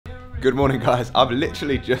Good morning, guys. I've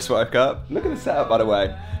literally just woke up. Look at the setup, by the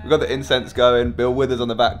way. We've got the incense going, Bill Withers on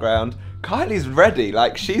the background. Kylie's ready,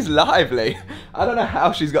 like she's lively. I don't know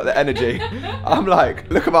how she's got the energy. I'm like,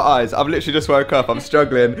 look at my eyes. I've literally just woke up, I'm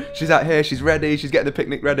struggling. She's out here, she's ready, she's getting the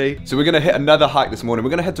picnic ready. So we're gonna hit another hike this morning. We're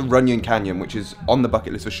gonna head to Runyon Canyon, which is on the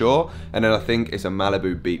bucket list for sure. And then I think it's a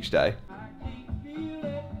Malibu Beach day.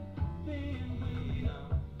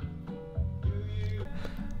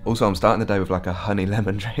 Also, I'm starting the day with like a honey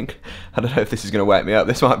lemon drink. I don't know if this is gonna wake me up.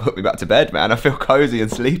 This might put me back to bed, man. I feel cozy and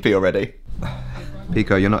sleepy already.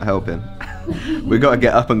 Pico, you're not helping. We gotta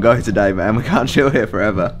get up and go today, man. We can't chill here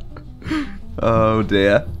forever. Oh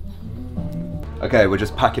dear. Okay, we're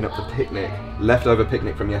just packing up the picnic. Leftover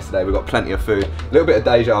picnic from yesterday. We've got plenty of food. A little bit of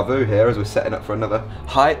deja vu here as we're setting up for another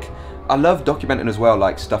hike. I love documenting as well,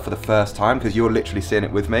 like stuff for the first time, because you're literally seeing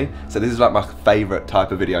it with me. So this is like my favourite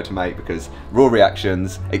type of video to make, because raw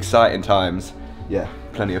reactions, exciting times, yeah,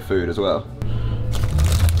 plenty of food as well.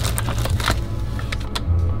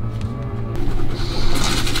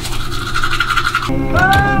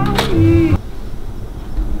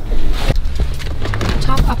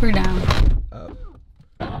 Top up or down? Up.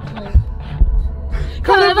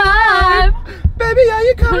 Come on, baby, are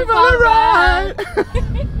you coming for a ride?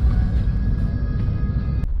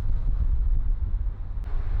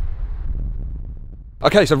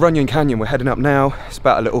 Okay, so Runyon Canyon, we're heading up now. It's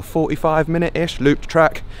about a little 45-minute-ish looped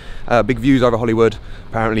track. Big views over Hollywood.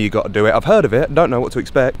 Apparently you got to do it. I've heard of it, don't know what to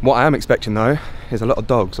expect. What I am expecting though is a lot of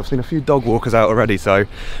dogs. I've seen a few dog walkers out already, so I'm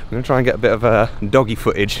gonna try and get a bit of doggy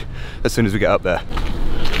footage as soon as we get up there.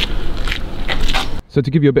 So to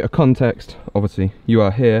give you a bit of context, obviously you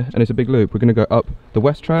are here and it's a big loop. We're gonna go up the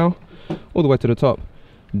west trail, all the way to the top,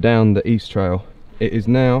 down the east trail. It is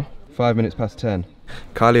now 5 minutes past 10.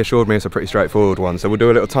 Kylie assured me it's a pretty straightforward one, so we'll do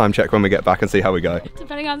a little time check when we get back and see how we go.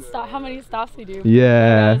 Depending on how many stops we do.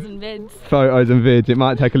 Yeah. Photos and vids. Photos and vids, it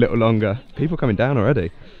might take a little longer. People coming down already.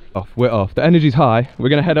 We're off. The energy's high. We're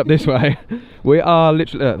gonna head up this way. We are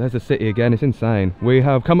literally, there's the city again, it's insane. We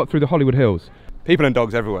have come up through the Hollywood Hills. People and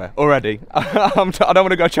dogs everywhere already. I don't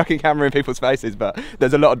want to go chucking camera in people's faces, but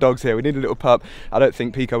there's a lot of dogs here. We need a little pup. I don't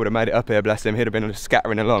think Pico would have made it up here, bless him. He'd have been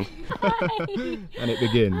scattering along. And it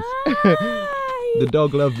begins. The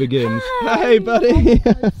dog love begins. Hi. Hey, buddy.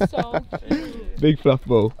 So big fluff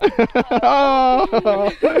ball.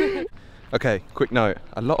 Okay, quick note.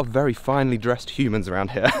 A lot of very finely dressed humans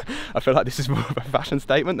around here. I feel like this is more of a fashion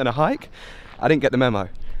statement than a hike. I didn't get the memo.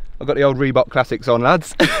 I've got the old Reebok classics on,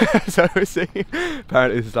 lads. So we'll see.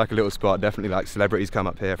 Apparently this is like a little spot. Definitely like celebrities come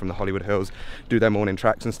up here from the Hollywood Hills, do their morning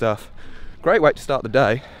tracks and stuff. Great way to start the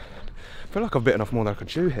day. I feel like I've bitten off more than I could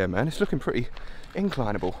chew here, man. It's looking pretty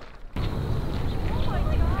inclinable.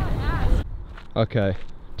 Okay,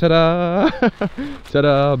 ta-da!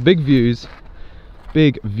 Ta-da! Big views.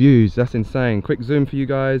 Big views, that's insane. Quick zoom for you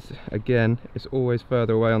guys. Again, it's always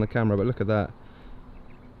further away on the camera, but look at that.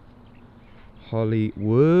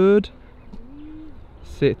 Hollywood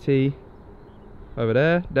City over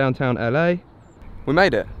there, downtown LA. We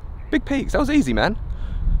made it. Big peaks, that was easy, man.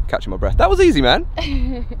 Catching my breath. That was easy, man.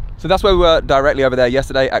 So that's where we were directly over there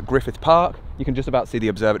yesterday at Griffith Park. You can just about see the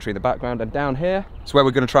observatory in the background, and down here, it's where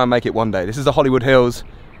we're gonna try and make it one day. This is the Hollywood Hills,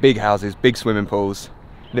 big houses, big swimming pools,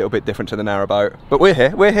 a little bit different to the narrowboat. But we're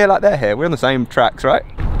here like they're here. We're on the same tracks, right?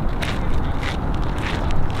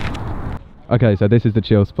 Okay, so this is the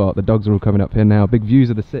chill spot. The dogs are all coming up here now. Big views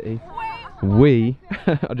of the city.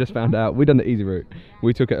 I just found out, we done the easy route.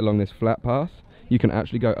 We took it along this flat path. You can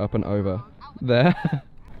actually go up and over there.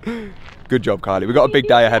 Good job, Kylie. We've got a big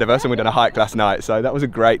day ahead of us and we done a hike last night, so that was a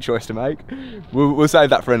great choice to make. We'll save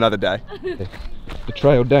that for another day. The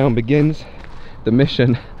trail down begins. The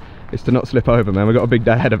mission is to not slip over, man. We've got a big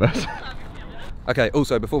day ahead of us. Okay,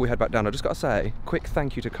 also before we head back down, I just got to say, quick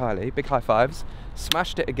thank you to Kylie, big high fives.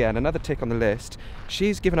 Smashed it again, another tick on the list.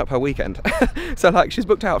 She's given up her weekend. So like, she's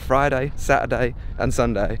booked out Friday, Saturday and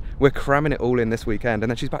Sunday. We're cramming it all in this weekend and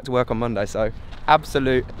then she's back to work on Monday, so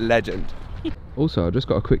absolute legend. Also, I just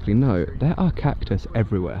got to quickly note, there are cactus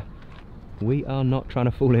everywhere. We are not trying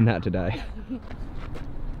to fall in that today.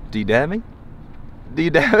 Do you dare me? Do you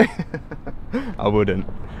dare me? I wouldn't.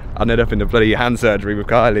 I'd end up in the bloody hand surgery with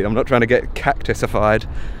Kylie. I'm not trying to get cactusified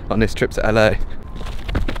on this trip to LA.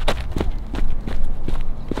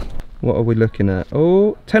 What are we looking at?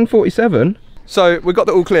 Oh, 10:47. So we got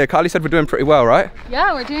the all clear. Kylie said we're doing pretty well, right?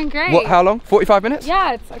 Yeah, we're doing great. What, how long? 45 minutes?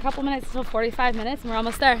 Yeah, it's a couple minutes till 45 minutes and we're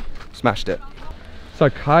almost there. Smashed it. So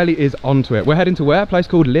Kylie is onto it. We're heading to where? A place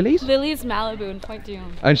called Lily's? Lily's Malibu in Point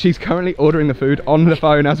Dume. And she's currently ordering the food on the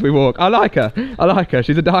phone as we walk. I like her. I like her.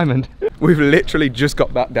 She's a diamond. We've literally just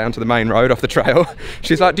got back down to the main road off the trail.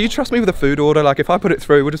 She's like, do you trust me with a food order? Like if I put it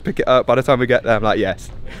through, we'll just pick it up by the time we get there. I'm like, yes,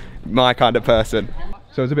 my kind of person.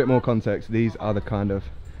 So as a bit more context, these are the kind of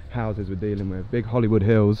houses we're dealing with. Big Hollywood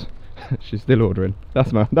hills. She's still ordering.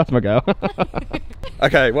 That's my girl.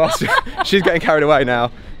 Okay, well, she's getting carried away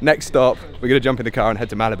now. Next stop, we're gonna jump in the car and head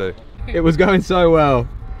to Malibu. It was going so well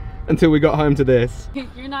until we got home to this.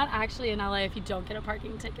 You're not actually in LA if you don't get a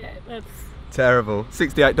parking ticket. That's terrible.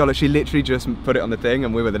 $68. She literally just put it on the thing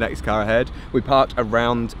and we were the next car ahead. We parked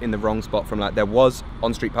around in the wrong spot from like, there was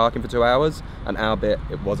on-street parking for 2 hours, and our bit,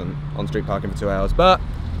 it wasn't on-street parking for 2 hours, but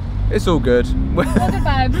it's all good. so good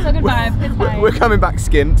vibes, so good vibes. It's fine. We're coming back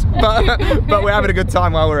skint, but we're having a good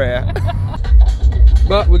time while we're here.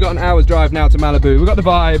 But we've got an hour's drive now to Malibu. We've got the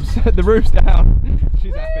vibes, the roof's down.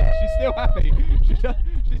 She's happy, she's still happy. She's still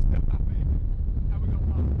happy. And we got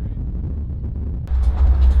palm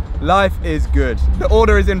trees. Life is good. The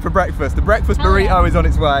order is in for breakfast. The breakfast burrito is on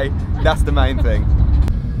its way. That's the main thing.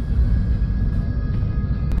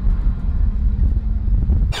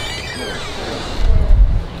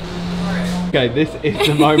 Okay, this is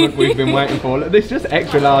the moment we've been waiting for. Look, this is just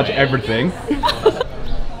extra large everything.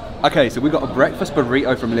 Okay, so we got a breakfast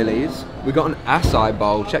burrito from Lily's. We got an acai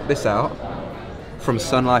bowl, check this out, from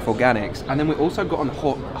Sun Life Organics. And then we also got an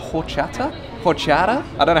horchata? Horchata?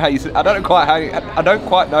 I don't know how you say, I don't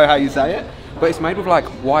quite know how you say it, but it's made with like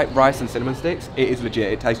white rice and cinnamon sticks. It is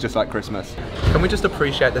legit, it tastes just like Christmas. Can we just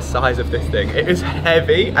appreciate the size of this thing? It is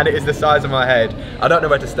heavy and it is the size of my head. I don't know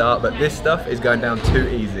where to start, but this stuff is going down too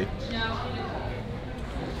easy.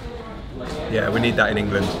 Yeah, we need that in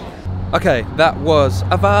England. Okay, that was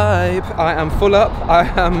a vibe. I am full up, I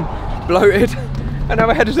am bloated, and now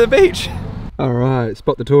we're headed to the beach. All right,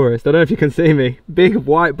 spot the tourist. I don't know if you can see me. Big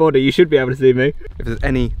white body, you should be able to see me. If there's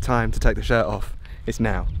any time to take the shirt off, it's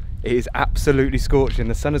now. It is absolutely scorching.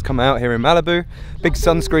 The sun has come out here in Malibu. Big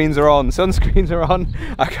sunscreens are on,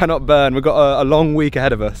 I cannot burn. We've got a long week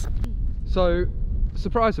ahead of us. So,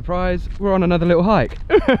 surprise, surprise, we're on another little hike.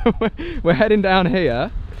 We're heading down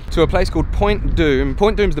here to a place called Point Dume.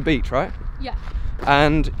 Point Dume's the beach, right? Yeah.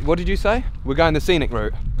 And what did you say? We're going the scenic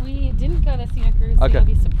route. We didn't go the scenic route, so okay. You'll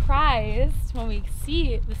be surprised when we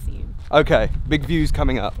see the scene. Okay, big views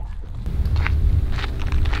coming up.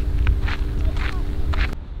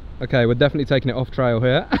 Okay, we're definitely taking it off trail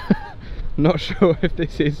here. Not sure if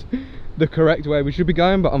this is the correct way we should be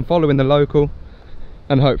going, but I'm following the local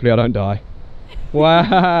and hopefully I don't die.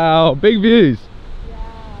 Wow, big views.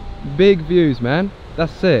 Yeah. Big views, man.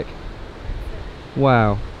 That's sick.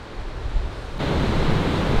 Wow.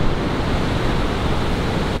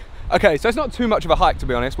 Okay, so it's not too much of a hike, to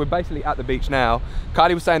be honest. We're basically at the beach now.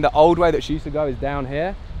 Kylie was saying the old way that she used to go is down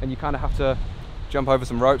here, and you kind of have to jump over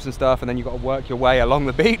some ropes and stuff, and then you've got to work your way along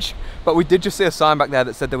the beach. But we did just see a sign back there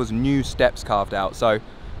that said there was new steps carved out. So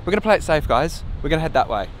we're gonna play it safe, guys. We're gonna head that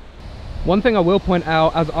way. One thing I will point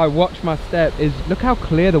out as I watch my step is look how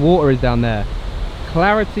clear the water is down there.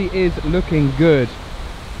 Clarity is looking good.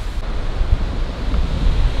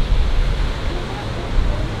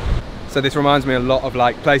 So this reminds me a lot of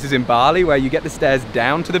like places in Bali where you get the stairs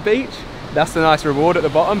down to the beach. That's the nice reward at the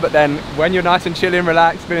bottom, but then when you're nice and chilly and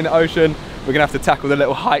relaxed, feeling the ocean, we're gonna have to tackle the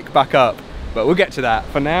little hike back up. But we'll get to that.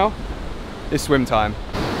 For now, it's swim time.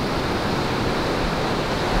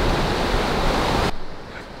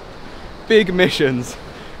 Big missions.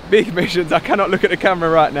 Big missions. I cannot look at the camera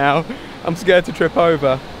right now. I'm scared to trip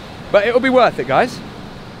over. But it'll be worth it, guys.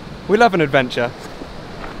 We love an adventure.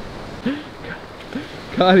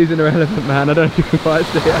 Kylie's an irrelevant, man. I don't know if you can quite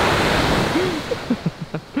see her.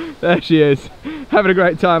 There she is. Having a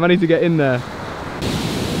great time. I need to get in there.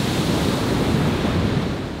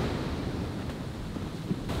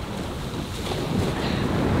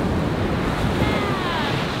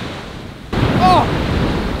 Oh!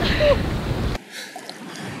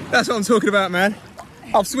 That's what I'm talking about, man.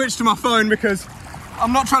 I've switched to my phone because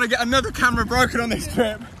I'm not trying to get another camera broken on this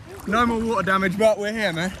trip. No more water damage, but we're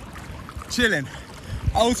here, man. Chilling.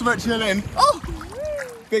 Ultimate chilling. Oh!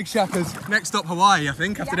 Big shackers. Next stop, Hawaii, I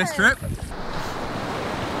think, after this trip.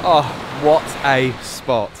 Oh, what a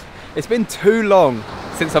spot. It's been too long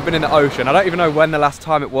since I've been in the ocean. I don't even know when the last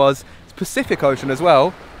time it was. It's Pacific Ocean as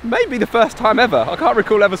well. Maybe the first time ever. I can't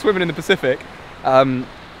recall ever swimming in the Pacific. Man,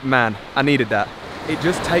 I needed that. It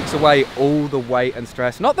just takes away all the weight and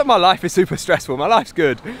stress. Not that my life is super stressful, my life's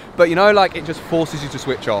good. But you know, like it just forces you to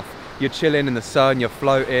switch off. You're chilling in the sun, you're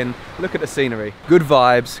floating. Look at the scenery. Good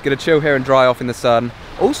vibes, gonna chill here and dry off in the sun.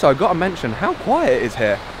 Also, gotta mention how quiet it is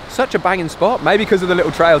here. Such a banging spot, maybe because of the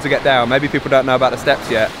little trail to get down. Maybe people don't know about the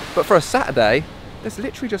steps yet. But for a Saturday, there's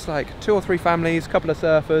literally just like 2 or 3 families, a couple of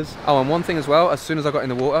surfers. Oh, and one thing as well, as soon as I got in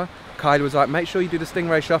the water, Kylie was like, make sure you do the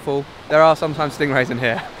stingray shuffle. There are sometimes stingrays in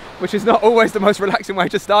here, which is not always the most relaxing way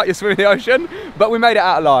to start your swim in the ocean, but we made it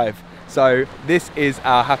out alive. So this is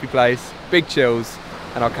our happy place, big chills,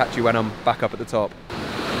 and I'll catch you when I'm back up at the top.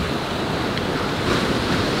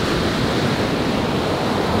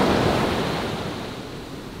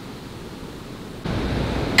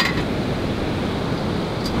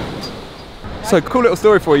 So cool little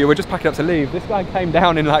story for you, we're just packing up to leave. This guy came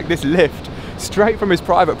down in like this lift, straight from his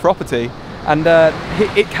private property, and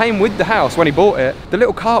it came with the house when he bought it. The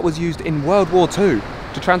little cart was used in World War II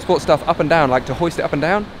to transport stuff up and down, like to hoist it up and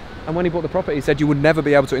down. And when he bought the property, he said you would never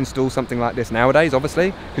be able to install something like this nowadays,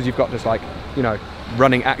 obviously, because you've got just like, you know,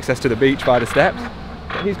 running access to the beach via the steps.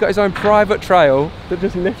 But he's got his own private trail that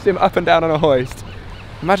just lifts him up and down on a hoist.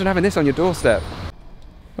 Imagine having this on your doorstep.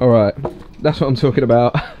 All right, that's what I'm talking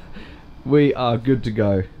about. We are good to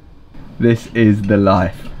go. This is the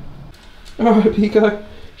life. Alright, Pico.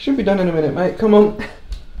 Should be done in a minute, mate. Come on.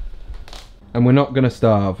 And we're not gonna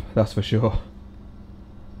starve, that's for sure.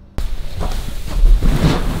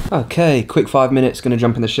 Okay, quick 5 minutes, gonna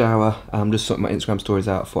jump in the shower. I'm just sorting my Instagram stories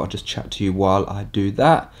out. Thought I'd just chat to you while I do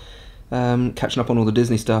that. Catching up on all the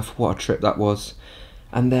Disney stuff, what a trip that was.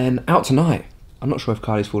 And then out tonight. I'm not sure if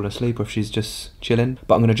Kylie's fallen asleep or if she's just chilling,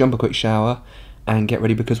 but I'm gonna jump a quick shower and get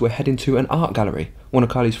ready because we're heading to an art gallery. One of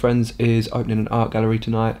Kylie's friends is opening an art gallery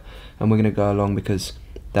tonight, and we're gonna go along because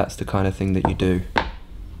that's the kind of thing that you do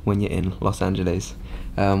when you're in Los Angeles.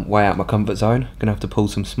 Way out my comfort zone. Gonna have to pull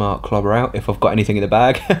some smart clobber out if I've got anything in the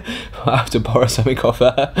bag. I'll have to borrow something off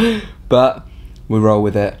her. But we roll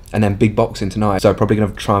with it. And then big boxing tonight. So probably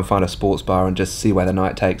gonna try and find a sports bar and just see where the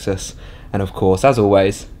night takes us. And of course, as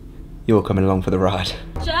always, you're coming along for the ride.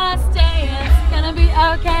 Just dance, gonna be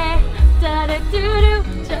okay.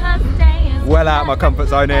 Well out of my comfort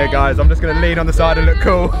zone here, guys. I'm just gonna lean on the side and look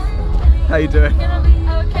cool. How you doing?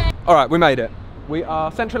 All right, we made it. We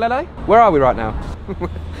are central LA. Where are we right now?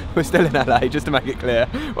 We're still in LA, just to make it clear.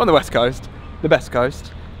 We're on the west coast, the best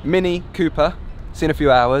coast. Mini Cooper, see in a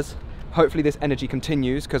few hours. Hopefully this energy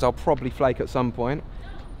continues because I'll probably flake at some point.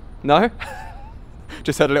 No?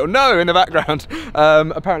 Just heard a little no in the background.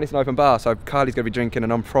 Apparently it's an open bar, so Kylie's gonna be drinking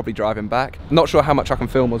and I'm probably driving back. Not sure how much I can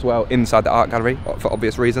film as well inside the art gallery for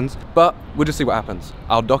obvious reasons, but we'll just see what happens.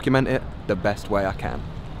 I'll document it the best way I can.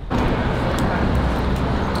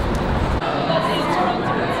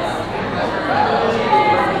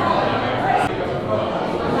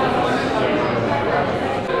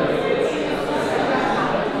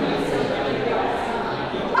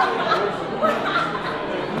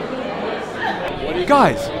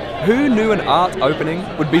 Guys, who knew an art opening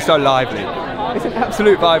would be so lively? It's an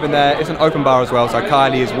absolute vibe in there. It's an open bar as well, so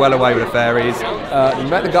Kylie is well away with the fairies. You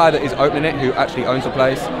met the guy that is opening it, who actually owns the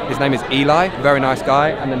place. His name is Eli, very nice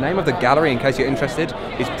guy. And the name of the gallery, in case you're interested,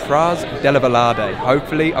 is Pras de la Velade.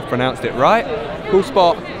 Hopefully I've pronounced it right. Cool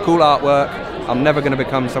spot, cool artwork. I'm never going to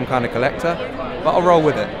become some kind of collector, but I'll roll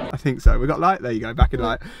with it. I think so. We got light. There you go, back in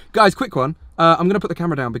light. Guys, quick one. I'm going to put the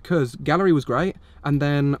camera down because gallery was great, and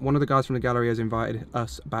then one of the guys from the gallery has invited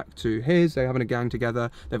us back to his. They're having a gang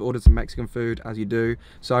together. They've ordered some Mexican food, as you do.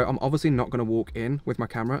 So I'm obviously not going to walk in with my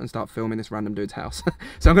camera and start filming this random dude's house.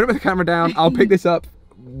 So I'm going to put the camera down. I'll pick this up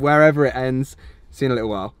wherever it ends. See you in a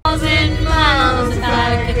little while. Miles, if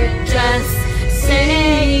I could just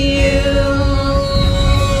say you.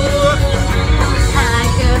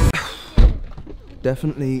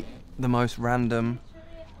 Definitely the most random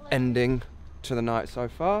ending to the night so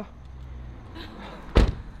far.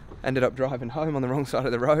 Ended up driving home on the wrong side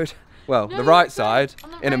of the road. Well, the right side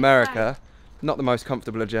in America. Not the most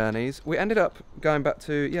comfortable of journeys. We ended up going back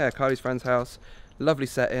to, yeah, Kylie's friend's house. Lovely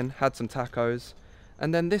setting, had some tacos,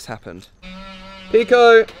 and then this happened.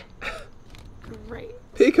 Pico! Great.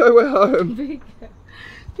 Pico, we're home.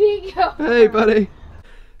 Pico. Hey, buddy.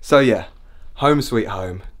 So yeah, home sweet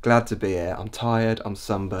home. Glad to be here. I'm tired, I'm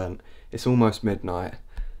sunburnt. It's almost midnight.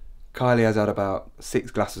 Kylie has had about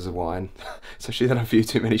 6 glasses of wine, so she's had a few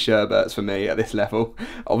too many sherbets for me at this level.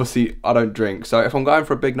 Obviously, I don't drink, so if I'm going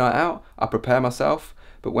for a big night out, I prepare myself,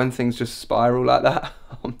 but when things just spiral like that,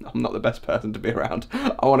 I'm not the best person to be around.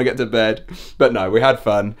 I want to get to bed. But no, we had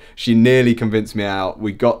fun. She nearly convinced me out.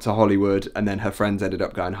 We got to Hollywood, and then her friends ended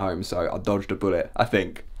up going home, so I dodged a bullet, I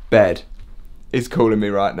think. Bed is calling me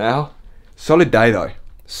right now. Solid day, though.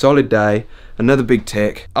 Solid day. Another big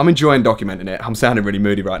tick. I'm enjoying documenting it. I'm sounding really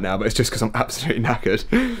moody right now, but it's just because I'm absolutely knackered.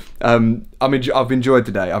 I've enjoyed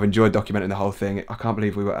today. I've enjoyed documenting the whole thing. I can't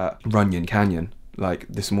believe we were at Runyon Canyon like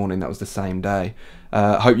this morning. That was the same day.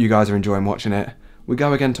 Hope you guys are enjoying watching it. We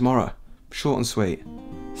go again tomorrow. Short and sweet.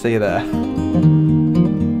 See you there.